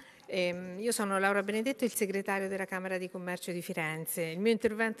 Buonasera. Io sono Laura Benedetto, il segretario della Camera di Commercio di Firenze. Il mio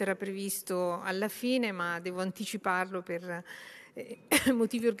intervento era previsto alla fine, ma devo anticiparlo per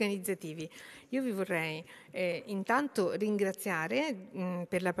motivi organizzativi. Io vi vorrei intanto ringraziare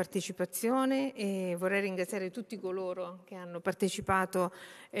per la partecipazione e vorrei ringraziare tutti coloro che hanno partecipato,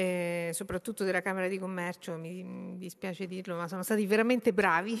 soprattutto della Camera di Commercio, mi dispiace dirlo, ma sono stati veramente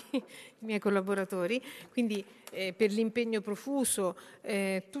bravi i miei collaboratori, quindi per l'impegno profuso,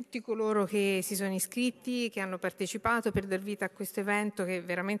 tutti coloro che si sono iscritti, che hanno partecipato per dar vita a questo evento che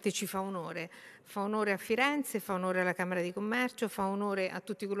veramente ci fa onore a Firenze, fa onore alla Camera di Commercio, fa onore a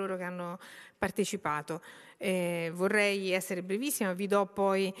tutti coloro che hanno partecipato. Vorrei essere brevissima, vi do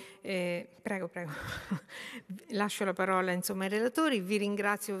poi, prego, lascio la parola insomma ai relatori, vi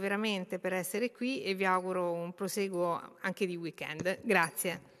ringrazio veramente per essere qui e vi auguro un proseguo anche di weekend.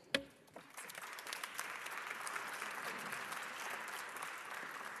 Grazie.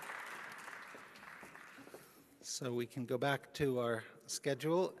 So we can go back to our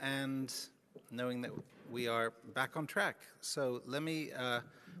schedule and knowing that we are back on track. So let me,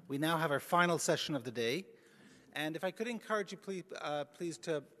 we now have our final session of the day. And if I could encourage you, please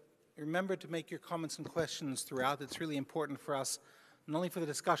to remember to make your comments and questions throughout. It's really important for us, not only for the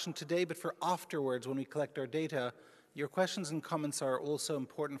discussion today, but for afterwards when we collect our data. Your questions and comments are also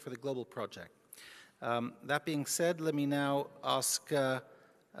important for the global project. That being said, let me now ask,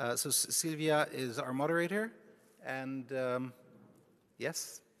 so Silvia is our moderator, and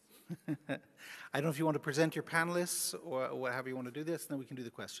yes? I don't know if you want to present your panelists or however you want to do this, then we can do the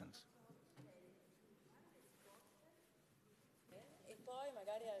questions. E poi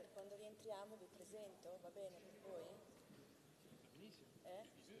magari quando rientriamo vi presento, va bene per voi?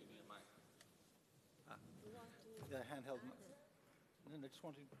 The handheld. I just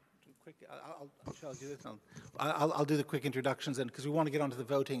want to do quick. I'll do this. I'll do the quick introductions, and because we want to get onto the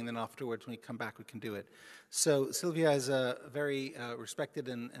voting, and then afterwards, when we come back, we can do it. So Silvia is a very respected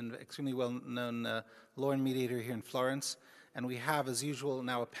and extremely well-known law and mediator here in Florence, and we have, as usual,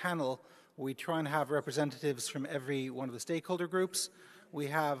 now a panel where we try and have representatives from every one of the stakeholder groups. We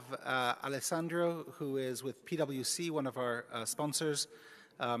have Alessandro, who is with PwC, one of our sponsors,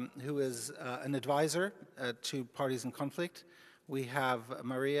 who is an advisor to parties in conflict. We have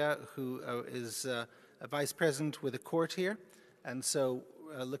Maria, who is a vice president with a court here, and so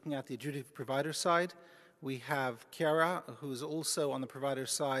looking at the adjudicative provider side. We have Chiara, who's also on the provider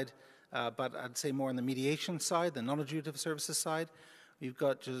side, but I'd say more on the mediation side, the non-adjudicative services side. We've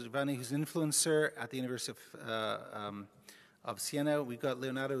got Giovanni, who's an influencer at the University of Siena. We've got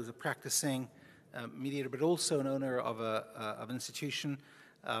Leonardo, who's a practicing mediator, but also an owner of an institution.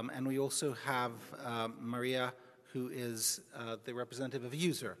 And we also have Maria, who is the representative of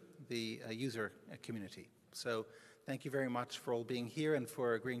user, the user community. So thank you very much for all being here and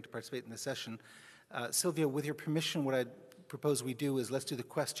for agreeing to participate in this session. Silvia, with your permission, what I propose we do is let's do the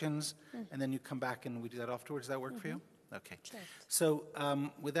questions, and then you come back and we do that afterwards. Does that work for you? Okay. Sure. So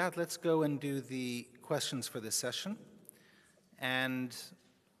with that, let's go and do the questions for this session. And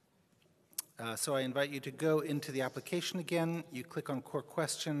so I invite you to go into the application again. You click on Core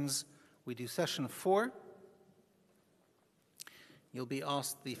Questions. We do session 4. You'll be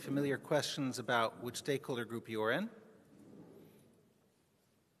asked the familiar questions about which stakeholder group you are in.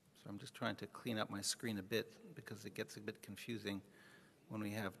 So I'm just trying to clean up my screen a bit because it gets a bit confusing when we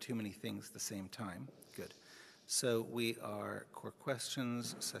have too many things at the same time. Good. So we are core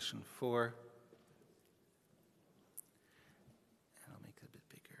questions, session 4. And I'll make it a bit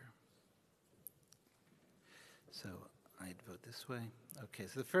bigger. So I'd vote this way. Okay,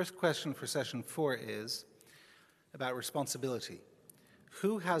 so the first question for session 4 is about responsibility.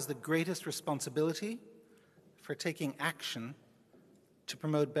 Who has the greatest responsibility for taking action to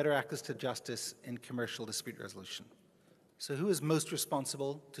promote better access to justice in commercial dispute resolution? So who is most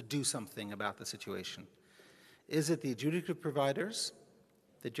responsible to do something about the situation? Is it the adjudicative providers,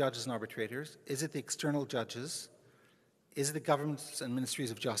 the judges and arbitrators? Is it the external judges? Is it the governments and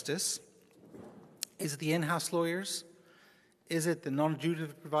ministries of justice? Is it the in-house lawyers? Is it the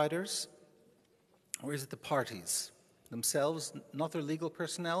non-adjudicative providers? Or is it the parties themselves, not their legal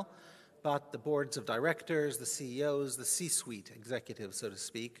personnel, but the boards of directors, the CEOs, the C-suite executives, so to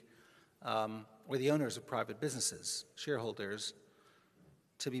speak, or the owners of private businesses, shareholders,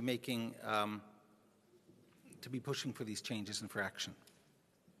 to be making, to be pushing for these changes and for action?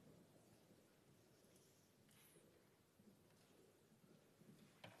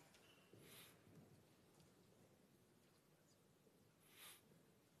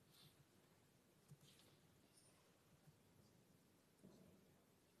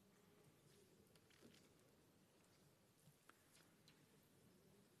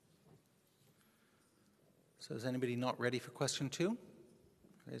 So is anybody not ready for question 2?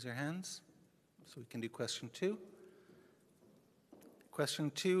 Raise your hands so we can do question 2. Question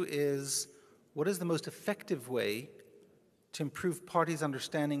 2 is, what is the most effective way to improve parties'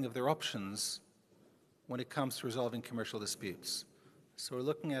 understanding of their options when it comes to resolving commercial disputes? So we're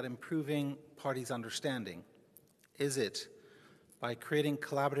looking at improving parties' understanding. Is it by creating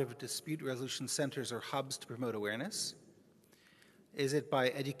collaborative dispute resolution centers or hubs to promote awareness? Is it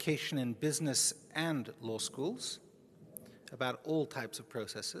by education in business and law schools about all types of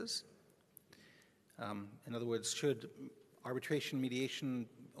processes? In other words, should arbitration mediation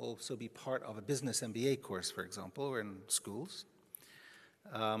also be part of a business MBA course, for example, or in schools?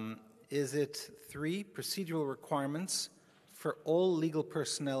 Is it 3, procedural requirements for all legal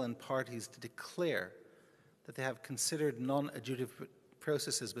personnel and parties to declare that they have considered non-adjudicative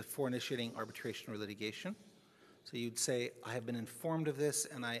processes before initiating arbitration or litigation? So you'd say, I have been informed of this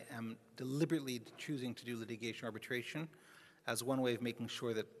and I am deliberately choosing to do litigation arbitration as one way of making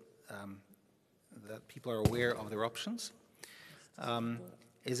sure that, that people are aware of their options.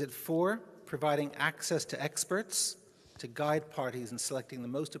 Is it 4, providing access to experts to guide parties in selecting the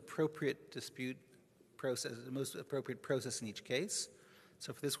most appropriate dispute process, the most appropriate process in each case?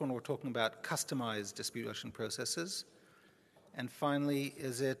 So for this one, we're talking about customized dispute resolution processes. And finally,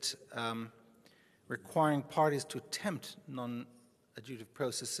 is it requiring parties to attempt non-adjudicative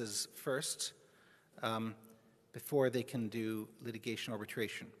processes first before they can do litigation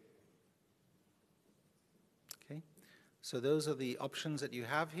arbitration? Okay, so those are the options that you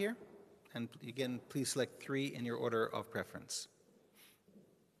have here. And again, please select 3 in your order of preference.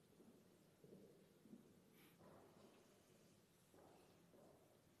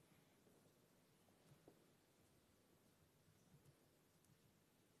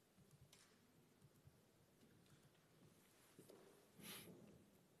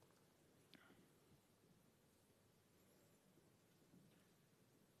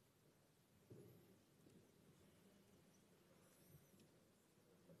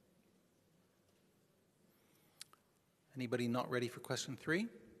 Anybody not ready for question 3?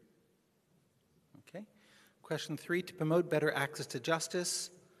 Okay. Question 3, to promote better access to justice,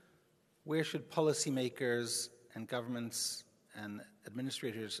 where should policymakers and governments and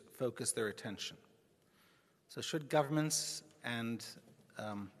administrators focus their attention? So should governments and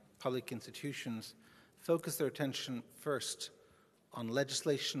public institutions focus their attention first on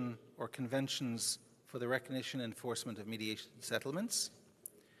legislation or conventions for the recognition and enforcement of mediation settlements?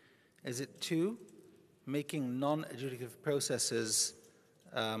 Is it 2, making non-adjudicative processes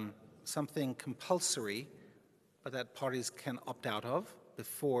something compulsory, but that parties can opt out of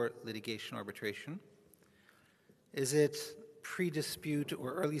before litigation arbitration? Is it pre-dispute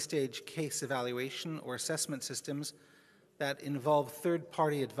or early-stage case evaluation or assessment systems that involve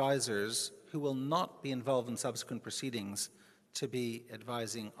third-party advisors who will not be involved in subsequent proceedings to be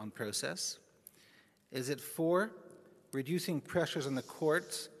advising on process? Is it 4, reducing pressures on the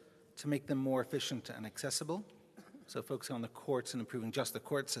courts to make them more efficient and accessible, so focusing on the courts and improving just the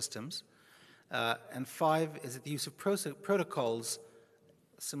court systems? And 5, is it the use of protocols,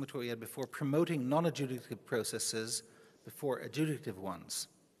 similar to what we had before, promoting non-adjudicative processes before adjudicative ones?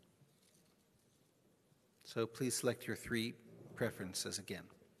 So please select your 3 preferences again.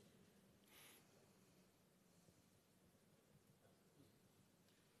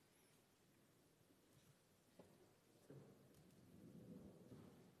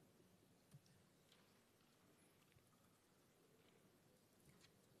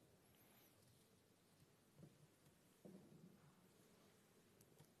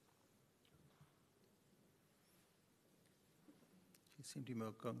 You seem to be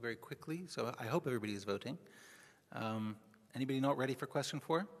going very quickly, so I hope everybody is voting. Anybody not ready for question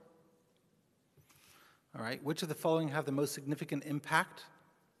 4? All right. Which of the following have the most significant impact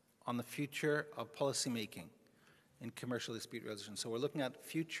on the future of policymaking in commercial dispute resolution? So we're looking at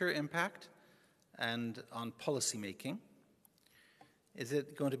future impact and on policymaking. Is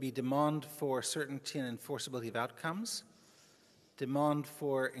it going to be demand for certainty and enforceability of outcomes? Demand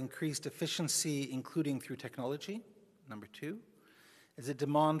for increased efficiency, including through technology, number 2. Is it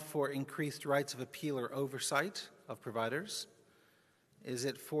demand for increased rights of appeal or oversight of providers? Is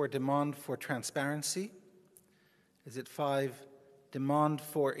it for demand for transparency? Is it 5, demand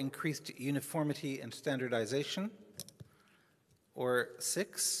for increased uniformity and standardization? Or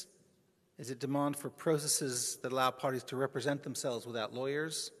 6, is it demand for processes that allow parties to represent themselves without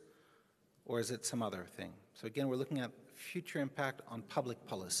lawyers? Or is it some other thing? So again, we're looking at future impact on public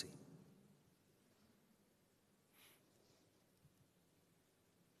policy.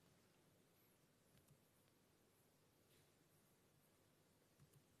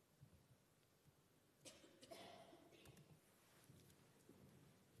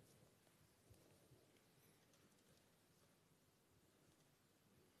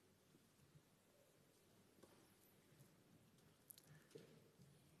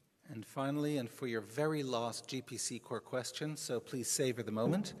 And finally, and for your very last GPC core question, so please savor the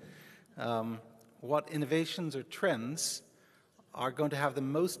moment, what innovations or trends are going to have the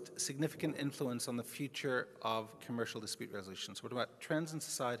most significant influence on the future of commercial dispute resolution? So what about trends in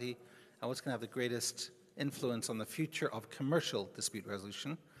society and what's going to have the greatest influence on the future of commercial dispute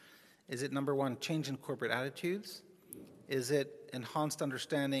resolution? Is it, number 1, change in corporate attitudes? Is it enhanced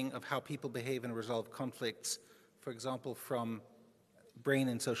understanding of how people behave and resolve conflicts, for example, from brain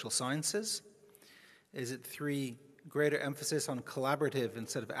and social sciences? Is it 3, greater emphasis on collaborative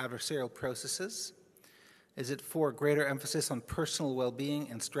instead of adversarial processes? Is it 4, greater emphasis on personal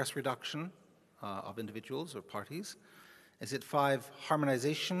well-being and stress reduction of individuals or parties? Is it 5,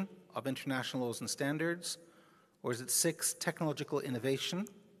 harmonization of international laws and standards? Or is it 6, technological innovation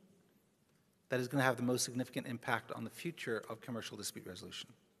that is going to have the most significant impact on the future of commercial dispute resolution?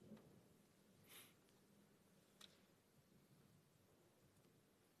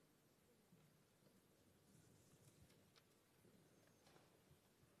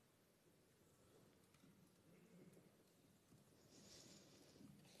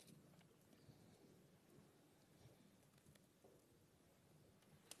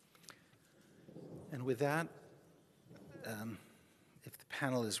 And with that, if the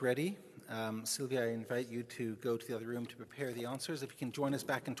panel is ready, Sylvia, I invite you to go to the other room to prepare the answers. If you can join us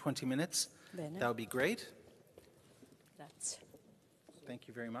back in 20 minutes, Bene. that would be great. Grazie. Thank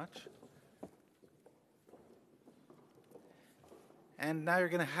you very much. And now you're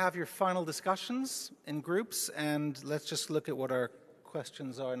going to have your final discussions in groups, and let's just look at what our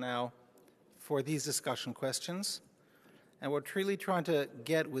questions are now for these discussion questions. And what we're really trying to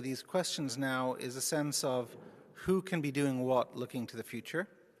get with these questions now is a sense of who can be doing what looking to the future.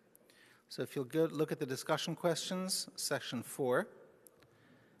 So if you'll look at the discussion questions, section 4.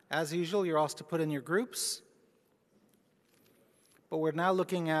 As usual, you're asked to put in your groups. But we're now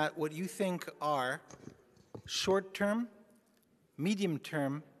looking at what you think are short-term,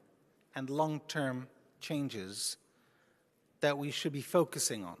 medium-term, and long-term changes that we should be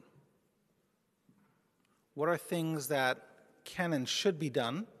focusing on. What are things that can and should be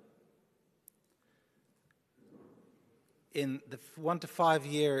done in the 1 to 5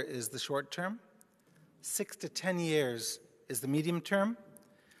 year is the short term, 6 to 10 years is the medium term,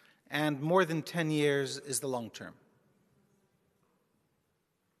 and more than 10 years is the long term.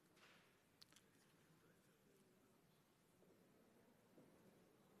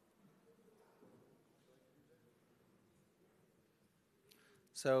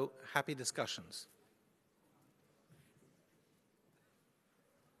 So, happy discussions.